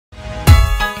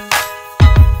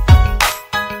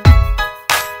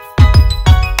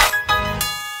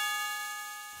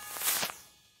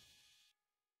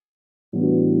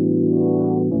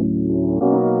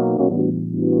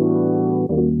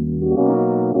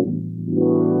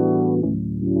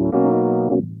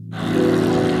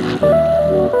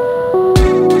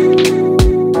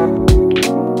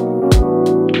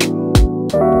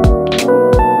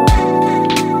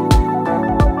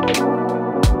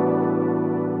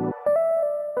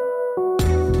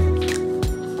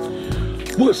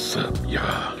What's up,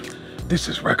 y'all? This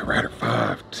is Rocket Rider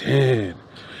 510.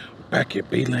 Back at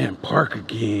Bayland Park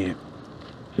again.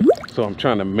 So I'm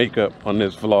trying to make up on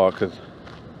this vlog because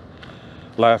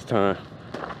last time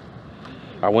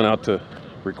I went out to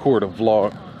record a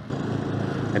vlog.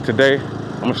 And today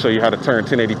I'm gonna show you how to turn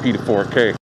 1080p to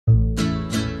 4K.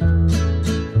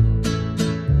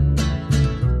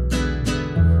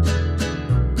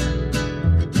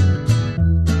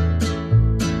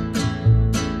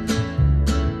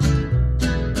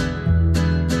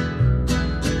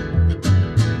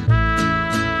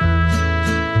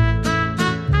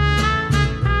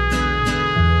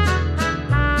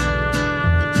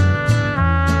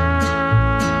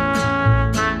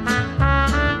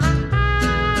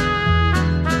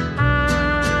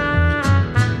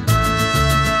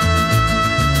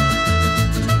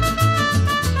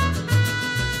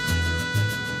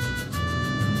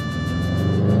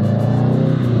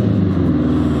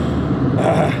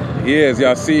 Yeah, as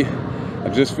y'all see, I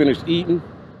just finished eating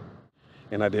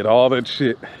and I did all that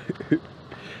shit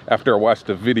after I watched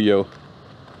the video.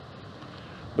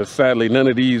 But sadly, none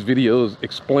of these videos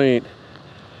explain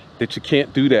that you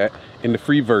can't do that in the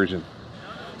free version.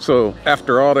 So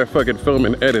after all that fucking film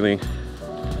and editing,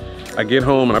 I get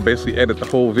home and I basically edit the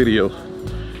whole video.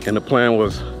 And the plan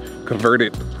was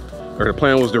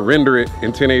to render it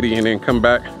in 1080 and then come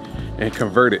back and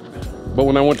convert it. But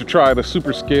when I went to try the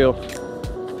super scale,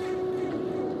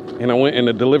 and I went in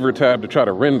the deliver tab to try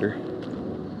to render,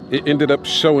 it ended up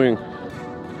showing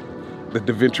the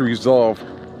Davinci Resolve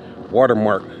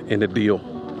watermark in the deal.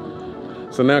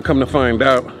 So now come to find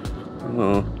out,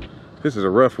 this is a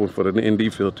rough one for the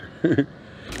ND filter.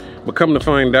 But come to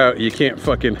find out, you can't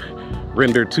fucking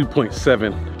render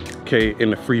 2.7K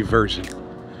in the free version.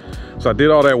 So I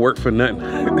did all that work for nothing.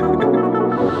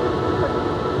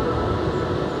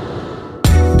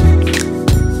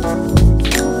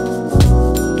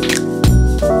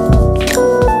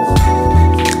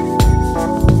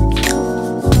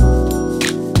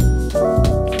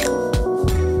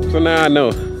 So now I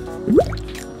know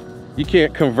you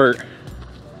can't convert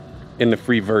in the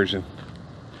free version.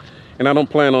 And I don't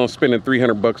plan on spending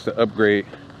 300 bucks to upgrade,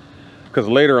 because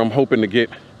later I'm hoping to get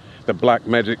the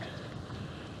Blackmagic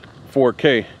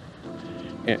 4K.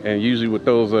 And usually with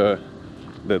those, the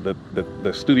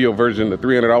studio version, the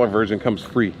 $300 version comes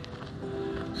free.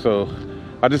 So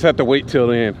I just have to wait till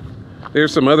then.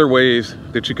 There's some other ways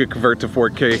that you could convert to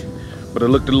 4K, but it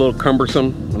looked a little cumbersome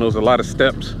and there was a lot of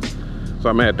steps. So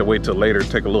I may have to wait till later,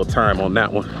 take a little time on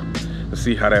that one to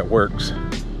see how that works.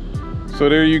 So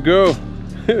there you go.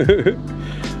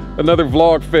 Another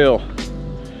vlog fail.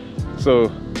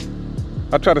 So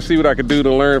I'll try to see what I can do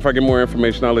to learn. If I get more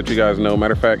information, I'll let you guys know.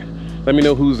 Matter of fact, let me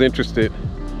know who's interested,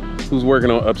 who's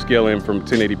working on upscaling from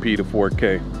 1080p to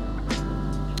 4K.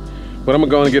 But I'm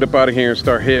gonna go and get up out of here and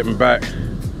start heading back.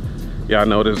 Yeah, I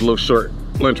know this little short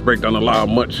lunch break don't allow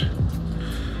much.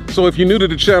 So if you're new to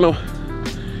the channel,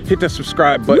 hit that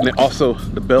subscribe button and also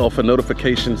the bell for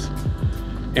notifications.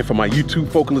 And for my YouTube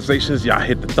vocalizations, y'all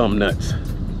hit the thumb nuts.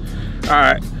 All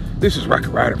right, this is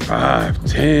Rocket Rider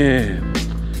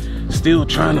 510. Still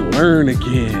trying to learn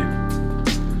again.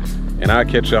 And I'll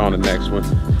catch y'all on the next one.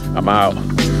 I'm out.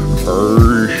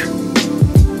 Peace.